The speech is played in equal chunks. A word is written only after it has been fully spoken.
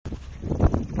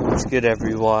What's good,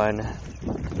 everyone?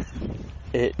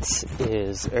 It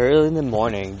is early in the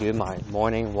morning, doing my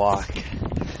morning walk.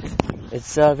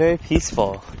 It's very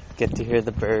peaceful. Get to hear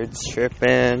the birds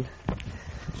chirping.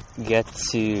 Get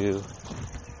to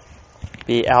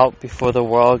be out before the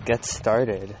world gets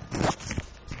started.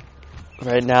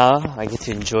 Right now, I get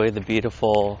to enjoy the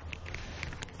beautiful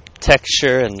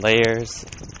texture and layers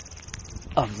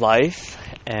of life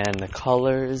and the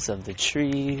colors of the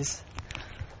trees,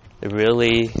 the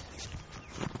really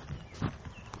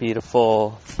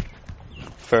beautiful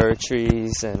fir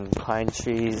trees and pine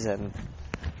trees and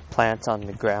plants on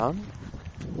the ground.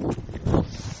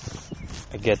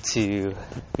 I get to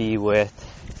be with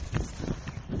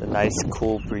the nice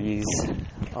cool breeze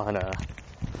on a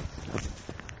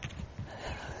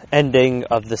ending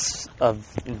of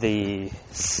the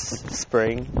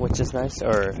spring, which is nice.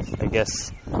 Or I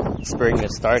guess spring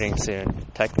is starting soon,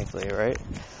 technically, right?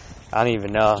 I don't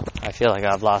even know. I feel like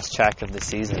I've lost track of the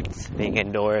seasons, being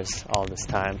indoors all this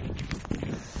time.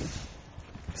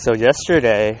 So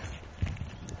yesterday,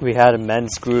 we had a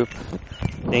men's group.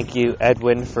 Thank you,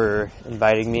 Edwin, for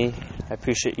inviting me. I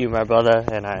appreciate you, my brother,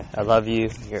 and I love you.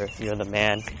 You're the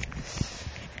man.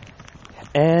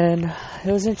 And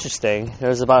it was interesting. There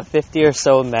was about 50 or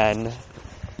so men,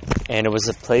 and it was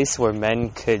a place where men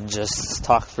could just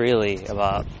talk freely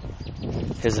about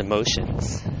his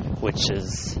emotions, which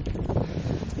is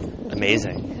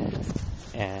amazing.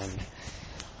 And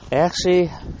it actually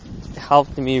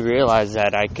helped me realize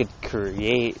that I could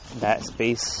create that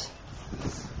space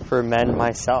for men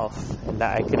myself, and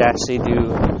that I could actually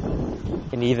do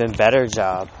an even better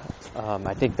job.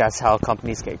 I think that's how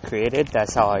companies get created.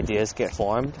 That's how ideas get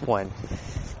formed. When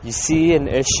you see an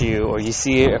issue or you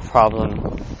see a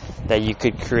problem that you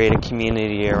could create a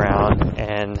community around.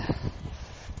 And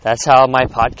that's how my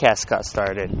podcast got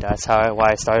started. That's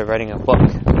why I started writing a book,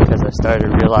 because I started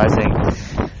realizing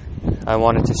I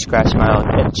wanted to scratch my own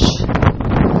itch.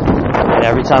 And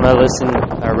every time I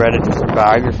read a different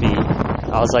biography,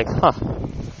 I was like,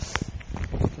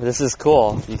 this is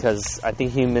cool, because I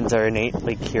think humans are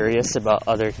innately curious about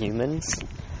other humans.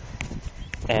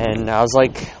 And I was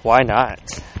like, why not?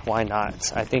 Why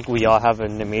not? I think we all have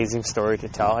an amazing story to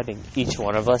tell. I think each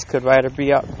one of us could write a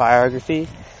biography.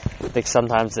 I think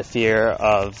sometimes the fear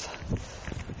of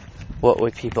what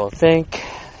would people think,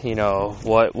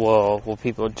 what will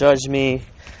people judge me,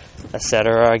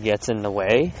 etc. gets in the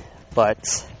way.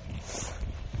 But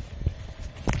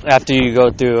after you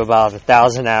go through about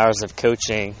 1,000 hours of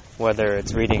coaching, whether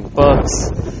it's reading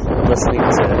books, listening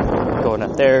to going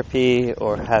to therapy,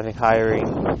 or hiring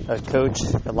a coach,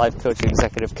 a life coach,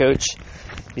 executive coach,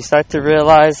 you start to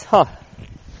realize,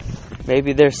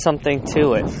 maybe there's something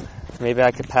to it. Maybe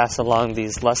I could pass along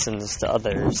these lessons to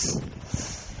others.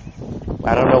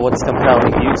 I don't know what's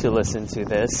compelling you to listen to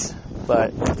this,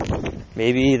 but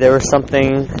maybe there was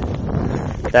something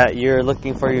that you're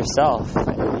looking for yourself.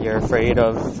 You're afraid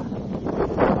of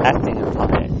acting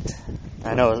upon it.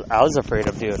 I know I was afraid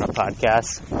of doing a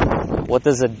podcast. What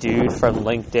does a dude from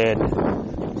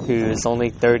LinkedIn who's only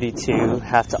 32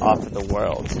 have to offer the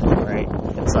world, right?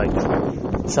 It's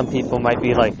like, some people might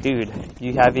be like, dude,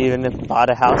 you haven't even bought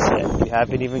a house yet. You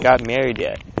haven't even got married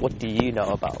yet. What do you know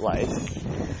about life?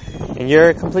 And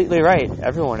you're completely right.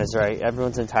 Everyone is right.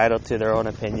 Everyone's entitled to their own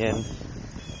opinion.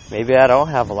 Maybe I don't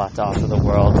have a lot to offer the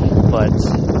world, but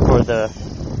for the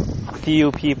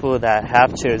few people that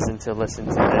have chosen to listen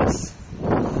to this,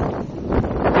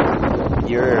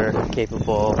 you're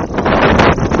capable of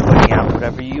putting out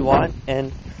whatever you want,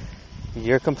 and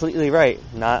you're completely right.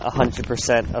 Not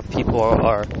 100% of people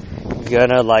are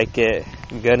gonna like it,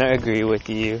 gonna agree with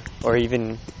you, or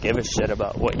even give a shit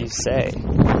about what you say.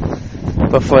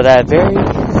 But for that very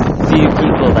few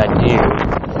people that do,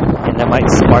 and that might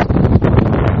spark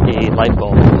a light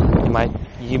bulb,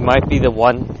 you might be the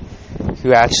one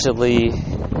who actually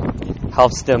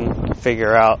helps them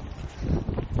figure out,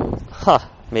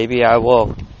 maybe I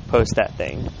will post that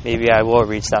thing. Maybe I will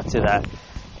reach out to that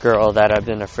girl that I've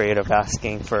been afraid of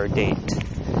asking for a date.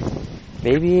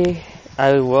 Maybe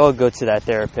I will go to that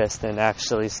therapist and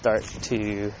actually start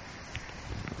to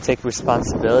take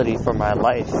responsibility for my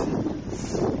life.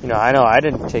 I know I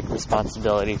didn't take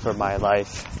responsibility for my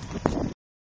life.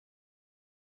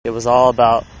 It was all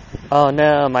about, oh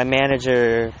no, my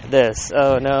manager this,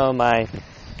 oh no, my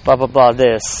blah blah blah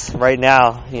this. Right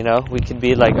now, we could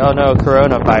be like, oh no,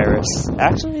 coronavirus.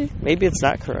 Actually, maybe it's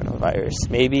not coronavirus.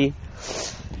 Maybe,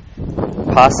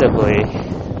 possibly,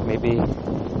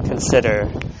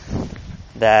 consider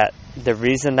that the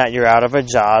reason that you're out of a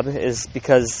job is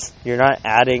because you're not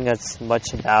adding as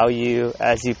much value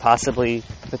as you possibly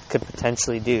could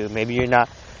potentially do. Maybe you're not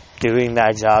doing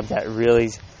that job that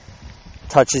really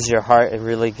touches your heart and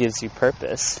really gives you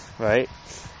purpose, right?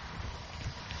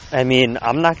 I mean,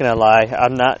 I'm not gonna lie,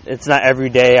 it's not every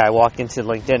day I walk into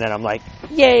LinkedIn and I'm like,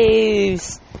 yay,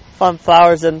 fun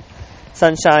flowers and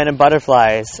sunshine and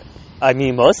butterflies. I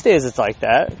mean, most days it's like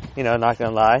that, not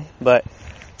gonna lie. But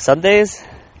some days,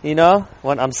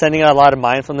 when I'm sending out a lot of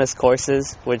mindfulness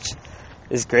courses, which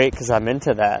is great because I'm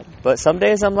into that. But some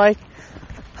days I'm like,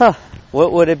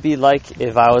 what would it be like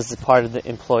if I was a part of the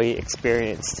employee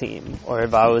experience team? Or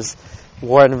if I was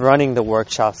running the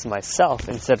workshops myself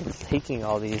instead of taking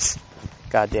all these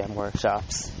goddamn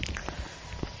workshops?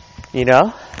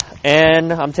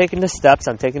 And I'm taking the steps,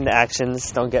 I'm taking the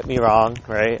actions, don't get me wrong,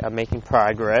 right? I'm making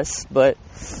progress, but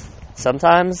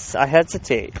sometimes I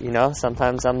hesitate,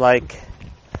 Sometimes I'm like,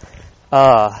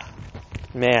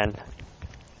 man,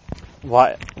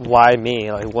 why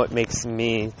me? Like, what makes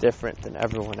me different than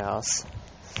everyone else?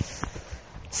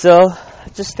 So,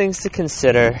 just things to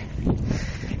consider.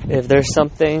 If there's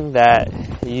something that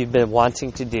you've been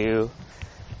wanting to do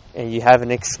and you have an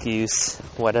excuse,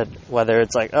 whether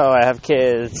it's like, oh, I have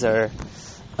kids, or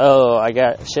oh, I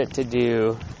got shit to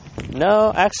do.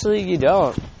 No, actually, you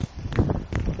don't.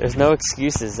 There's no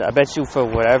excuses. I bet you for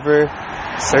whatever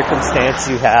circumstance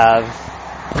you have,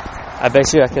 I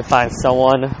bet you I could find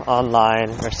someone online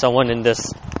or someone in this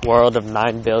world of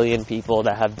 9 billion people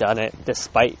that have done it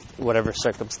despite whatever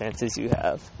circumstances you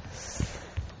have.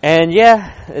 And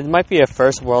yeah, it might be a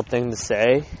first world thing to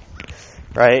say,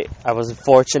 right? I was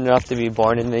fortunate enough to be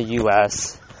born in the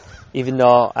U.S., even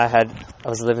though I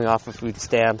was living off of food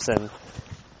stamps, and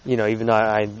even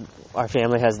though our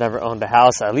family has never owned a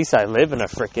house, at least I live in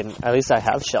at least I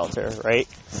have shelter, right?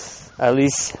 At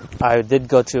least I did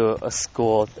go to a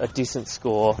decent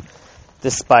school,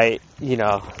 despite,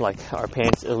 like our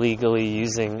parents illegally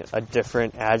using a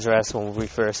different address when we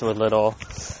first were little,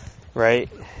 right?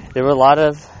 There were a lot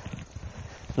of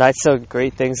not so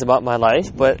great things about my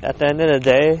life, but at the end of the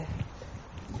day,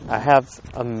 I have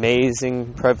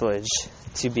amazing privilege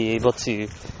to be able to.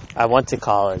 I went to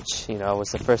college. I was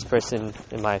the first person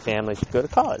in my family to go to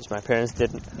college. My parents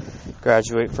didn't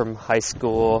graduate from high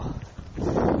school.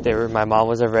 My mom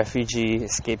was a refugee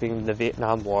escaping the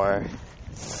Vietnam War.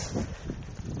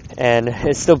 And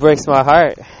it still breaks my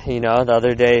heart. The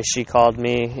other day she called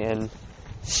me and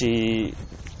she,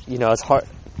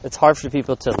 it's hard for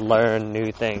people to learn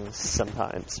new things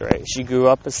sometimes, right? She grew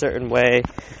up a certain way.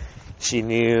 She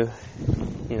knew,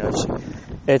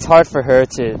 it's hard for her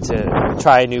to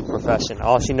try a new profession.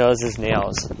 All she knows is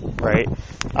nails, right?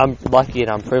 I'm lucky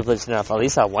and I'm privileged enough. At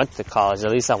least I went to college.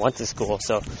 At least I went to school.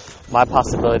 So my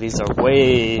possibilities are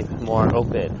way more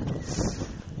open.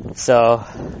 So,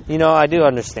 I do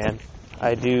understand.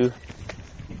 I do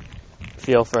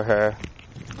feel for her.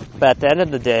 But at the end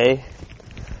of the day,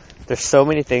 there's so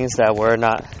many things that we're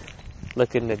not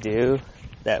looking to do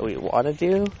that we want to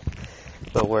do,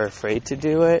 but we're afraid to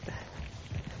do it.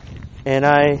 And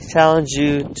I challenge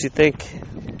you to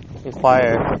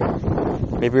inquire,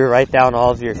 maybe write down all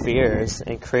of your fears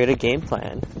and create a game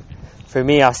plan. For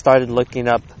me, I started looking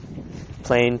up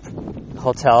plane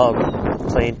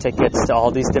tickets to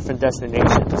all these different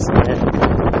destinations.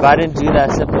 And if I didn't do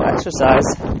that simple exercise,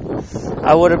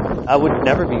 I would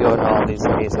never be going to all these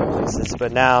amazing places.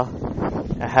 But now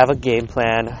I have a game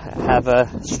plan, I have a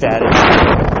strategy,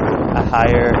 I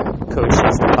hire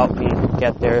coaches to help me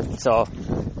get there. So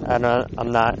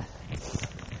I'm not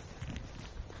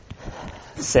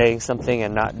saying something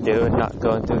and not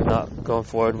going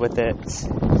forward with it.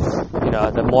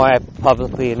 The more I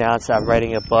publicly announce I'm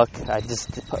writing a book, I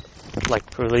just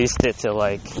released it to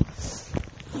my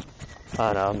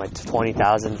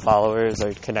 20,000 followers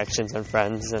or connections and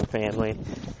friends and family.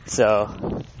 So,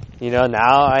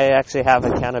 now I actually have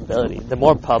accountability. The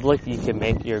more public you can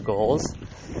make your goals,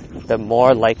 the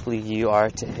more likely you are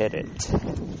to hit it.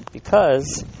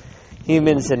 Because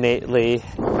humans innately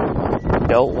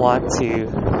don't want to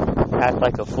act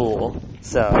like a fool.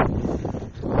 So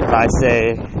if I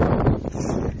say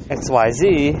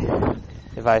XYZ,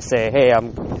 if I say, hey,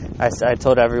 I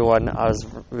told everyone I was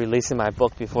releasing my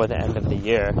book before the end of the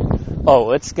year,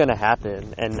 oh, it's going to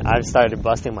happen. And I've started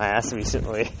busting my ass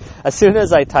recently. As soon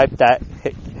as I typed that,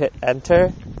 hit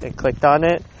enter and clicked on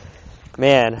it,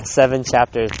 man, 7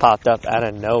 chapters popped up out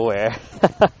of nowhere.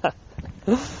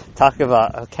 Talk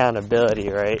about accountability,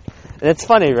 right? And it's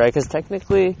funny, right? Because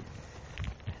technically,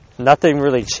 nothing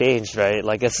really changed, right?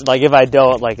 It's like if I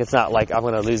don't, it's not like I'm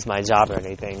going to lose my job or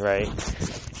anything, right?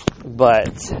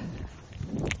 But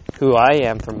who I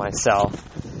am for myself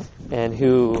and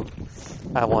who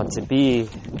I want to be,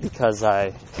 because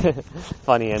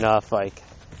funny enough,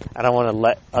 I don't want to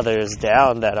let others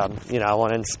down, that I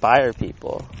want to inspire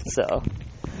people. So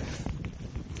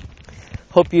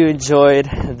hope you enjoyed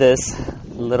this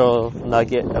little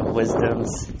nugget of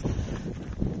wisdoms.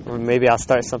 Or maybe I'll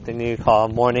start something new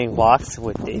called Morning Walks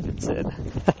with Davidson.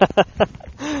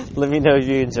 Let me know if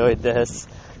you enjoyed this.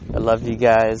 I love you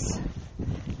guys.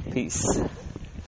 Peace.